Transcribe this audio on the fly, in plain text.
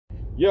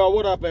Yo,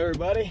 what up,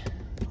 everybody?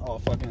 All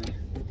fucking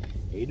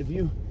 8 of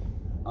you.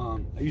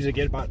 I usually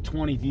get about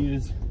 20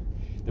 views.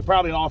 They're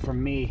probably all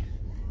from me,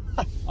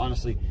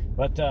 honestly.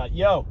 But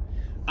yo,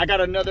 I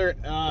got another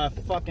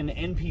fucking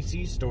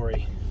NPC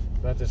story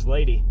about this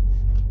lady.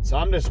 So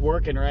I'm just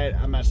working right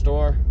at my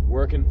store,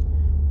 working,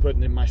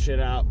 putting in my shit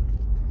out.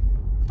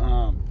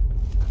 And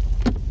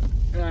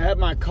I had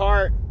my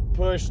cart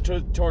pushed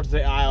towards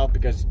the aisle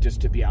because just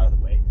to be out of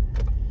the way.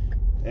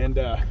 And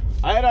I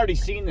had already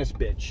seen this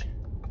bitch.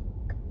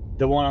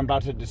 The one I'm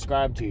about to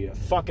describe to you. A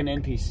fucking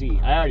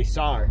NPC. I already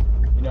saw her.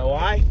 You know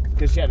why?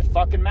 Because she had a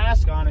fucking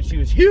mask on and she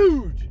was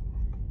huge.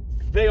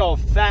 Big old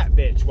fat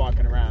bitch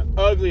walking around.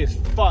 Ugly as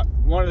fuck.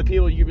 One of the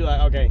people you'd be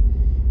like, okay,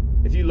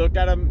 if you looked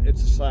at him,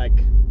 it's just like,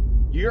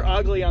 you're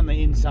ugly on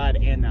the inside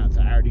and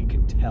outside. I already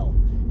can tell.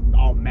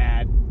 All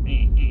mad.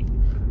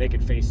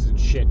 Making faces and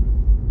shit.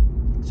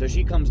 So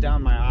she comes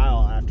down my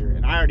aisle after,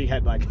 and I already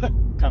had like,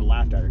 kind of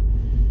laughed at her.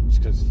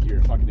 Just because you're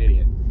a fucking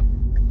idiot.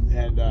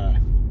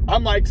 And,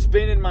 I'm like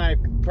spinning my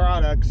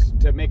products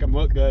to make them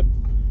look good,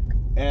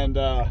 and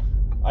I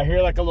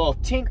hear like a little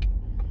tink,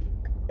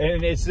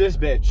 and it's this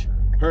bitch.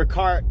 Her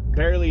cart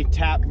barely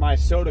tapped my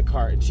soda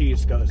cart, and she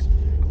just goes,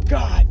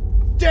 "God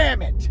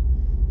damn it!"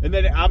 And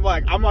then I'm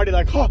already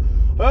like,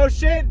 oh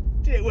shit,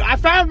 I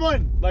found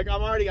one. Like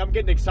I'm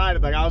getting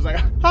excited. Like I was like,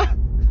 ha!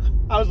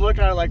 I was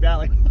looking at her like that,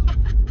 like.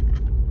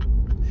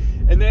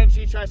 And then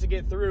she tries to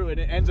get through, and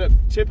it ends up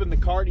tipping the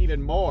cart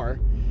even more.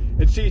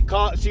 And she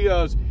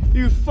goes,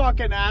 "You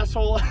fucking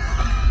asshole."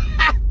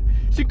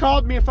 She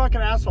called me a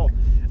fucking asshole.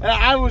 And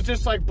I was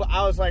just like,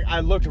 I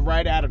looked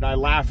right at her and I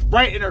laughed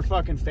right in her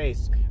fucking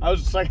face. I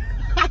was just like,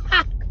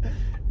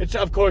 and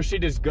of course she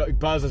just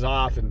buzzes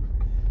off and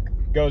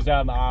goes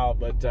down the aisle.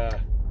 But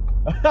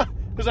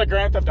it's like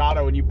Grand Theft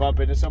Auto when you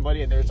bump into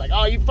somebody and they're just like,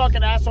 "Oh, you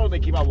fucking asshole," and they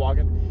keep on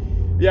walking.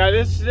 Yeah,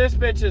 this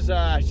bitch is,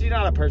 she's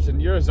not a person.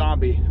 You're a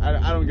zombie.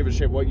 I don't give a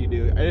shit what you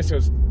do.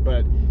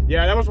 But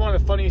yeah, that was one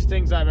of the funniest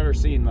things I've ever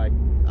seen. Like,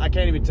 I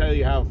can't even tell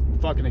you how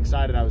fucking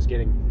excited I was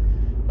getting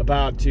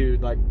about to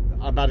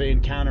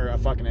encounter a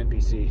fucking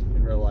NPC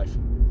in real life.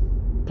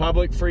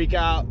 Public freak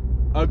out,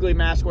 ugly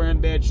mask wearing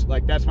bitch.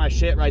 Like, that's my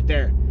shit right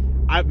there.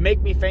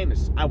 Make me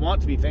famous. I want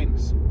to be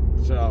famous.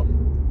 So,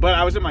 but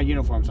I was in my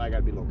uniform, so I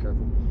gotta be a little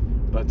careful.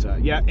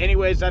 But yeah,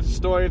 anyways, that's the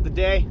story of the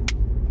day.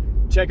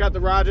 Check out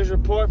the Rogers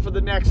Report for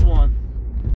the next one.